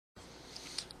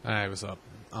Hey, what's up?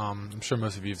 I'm sure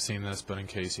most of you have seen this, but in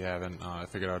case you haven't, I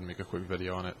figured I would make a quick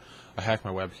video on it. I hacked my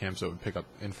webcam so it would pick up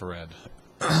infrared.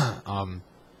 um,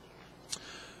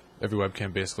 every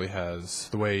webcam basically has,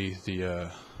 the way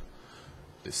the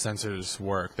sensors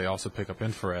work, they also pick up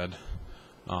infrared,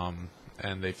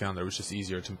 and they found that it was just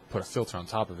easier to put a filter on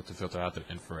top of it to filter out the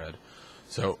infrared.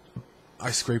 So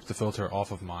I scraped the filter off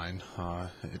of mine.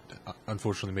 It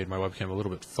unfortunately made my webcam a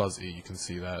little bit fuzzy, you can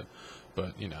see that,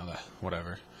 but you know,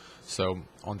 whatever. So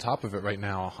on top of it right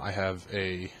now I have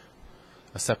a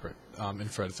separate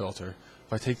infrared filter.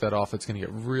 If I take that off, it's going to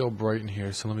get real bright in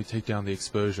here, so let me take down the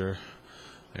exposure.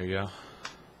 There you go.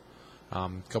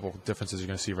 A couple of differences you're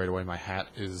going to see right away. My hat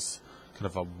is kind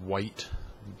of a white,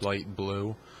 light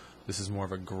blue. This is more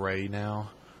of a gray now,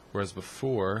 whereas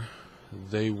before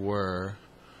they were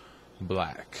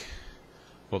black.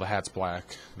 Well, the hat's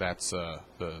black. That's the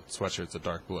sweatshirt's a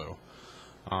dark blue.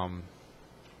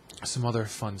 Some other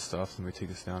fun stuff. Let me take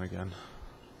this down again.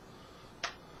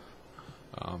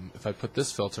 If I put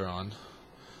this filter on,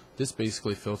 this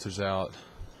basically filters out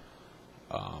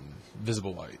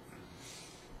visible light.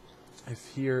 If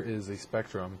here is a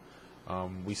spectrum,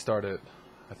 we start at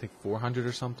I think 400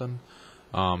 or something,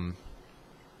 and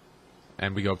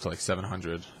we go up to like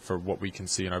 700 for what we can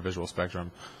see in our visual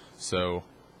spectrum. So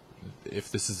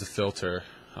if this is the filter,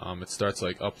 it starts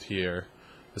like up here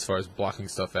as far as blocking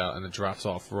stuff out, and it drops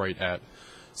off right at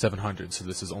 700. So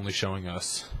this is only showing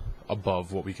us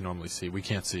above what we can normally see. We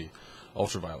can't see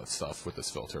ultraviolet stuff with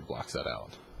this filter. It blocks that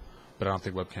out. But I don't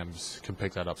think webcams can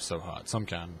pick that up so hot. Some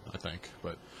can, I think.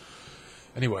 But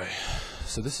anyway,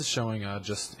 so this is showing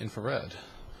just infrared.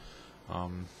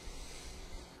 Now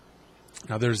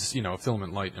there's, a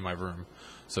filament light in my room,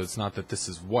 so it's not that this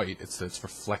is white, it's that it's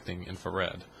reflecting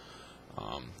infrared.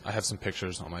 I have some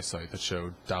pictures on my site that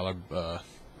show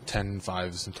 $10,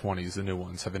 5s, and 20s. The new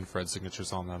ones have infrared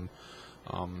signatures on them.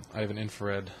 I have an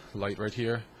infrared light right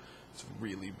here. It's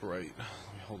really bright.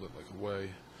 Let me hold it like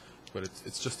away, but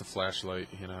it's just a flashlight.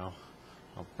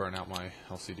 I'll burn out my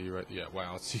LCD right. Yeah,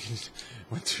 wow, it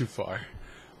went too far.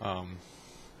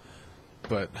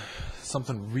 But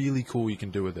something really cool you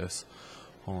can do with this.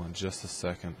 Hold on just a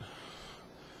second.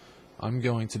 I'm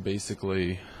going to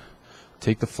basically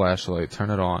take the flashlight,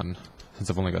 turn it on, since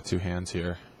I've only got two hands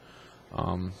here.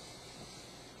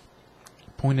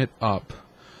 Point it up.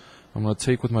 I'm going to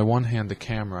take with my one hand the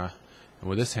camera, and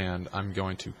with this hand I'm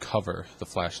going to cover the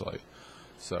flashlight.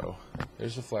 So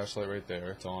there's the flashlight right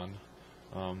there, it's on.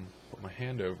 Put my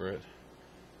hand over it,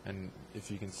 and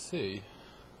if you can see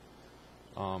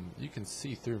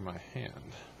through my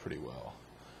hand pretty well.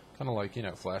 Kind of like,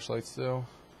 flashlights do,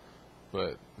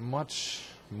 but much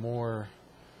more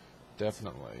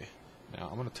definitely. Now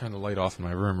I'm going to turn the light off in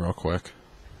my room real quick.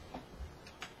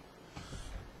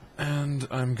 And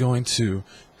I'm going to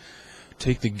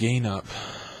take the gain up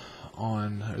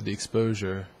on, or the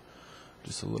exposure,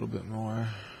 just a little bit more.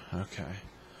 Okay.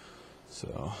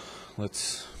 So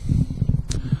let's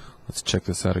check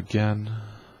this out again.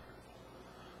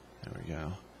 There we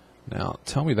go. Now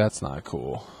tell me that's not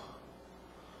cool.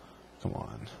 Come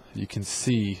on. You can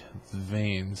see the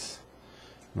veins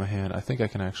in my hand. I think I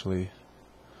can actually...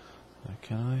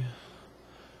 Can I?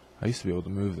 I used to be able to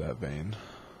move that vein.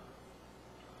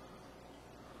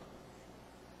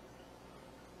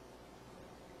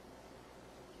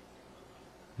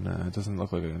 No, it doesn't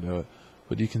look like I can do it.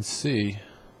 But you can see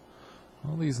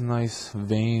all these nice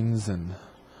veins and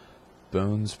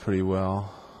bones pretty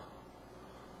well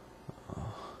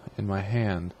in my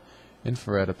hand.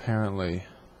 Infrared apparently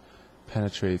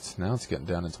penetrates. Now it's getting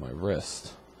down into my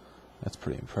wrist. That's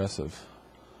pretty impressive.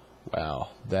 Wow,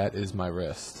 that is my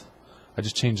wrist. I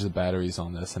just changed the batteries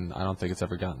on this, and I don't think it's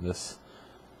ever gotten this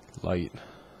light.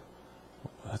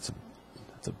 That's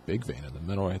a big vein in the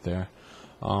middle right there.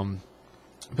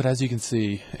 But as you can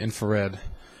see, infrared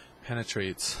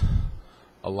penetrates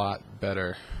a lot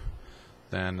better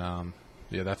than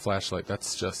that flashlight.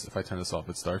 That's just, if I turn this off,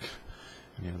 it's dark.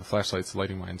 The flashlight's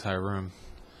lighting my entire room.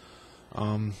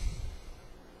 You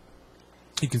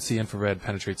can see infrared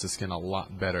penetrates the skin a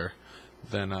lot better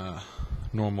than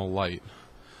normal light.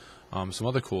 Some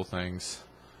other cool things: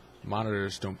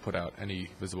 monitors don't put out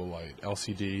any visible light.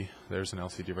 LCD, there's an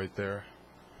LCD right there.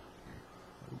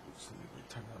 Oops, let me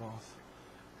turn that off.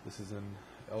 This is an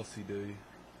LCD.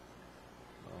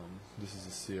 This is a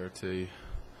CRT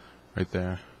right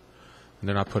there. And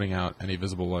they're not putting out any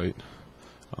visible light.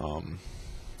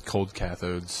 Cold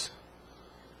cathodes,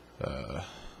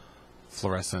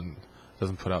 fluorescent,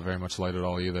 doesn't put out very much light at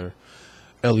all either.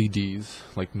 LEDs,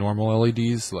 like normal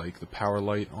LEDs, like the power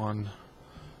light on,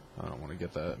 I don't want to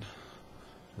get that,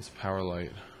 this power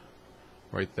light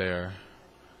right there,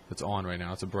 that's on right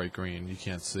now. It's a bright green. You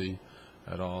can't see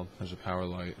at all. There's a power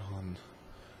light on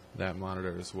that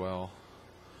monitor as well.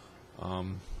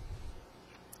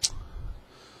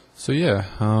 So yeah,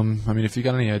 I mean, if you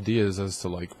got any ideas as to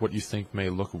like what you think may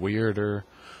look weird or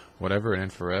whatever in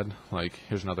infrared, like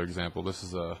here's another example. This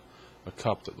is a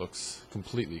cup that looks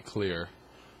completely clear.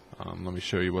 Let me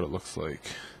show you what it looks like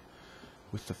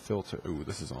with the filter. Ooh,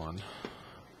 this is on.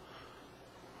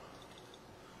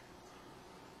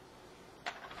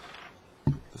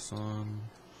 Put this on.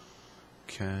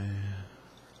 Okay.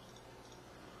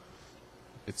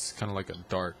 It's kind of like a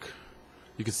dark.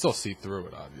 You can still see through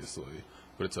it, obviously,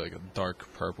 but it's like a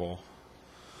dark purple.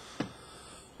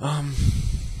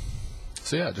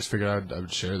 So yeah, I just figured I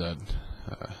would share that.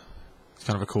 It's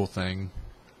kind of a cool thing.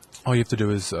 All you have to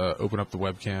do is open up the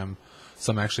webcam.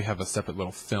 Some actually have a separate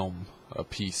little film, a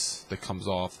piece that comes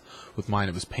off. With mine,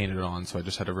 it was painted on, so I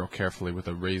just had to real carefully with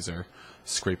a razor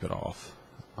scrape it off.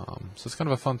 So it's kind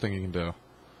of a fun thing you can do.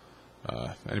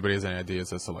 If anybody has any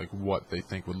ideas as to like what they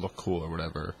think would look cool or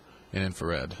whatever in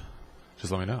infrared,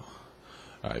 just let me know.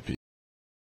 All right, peace.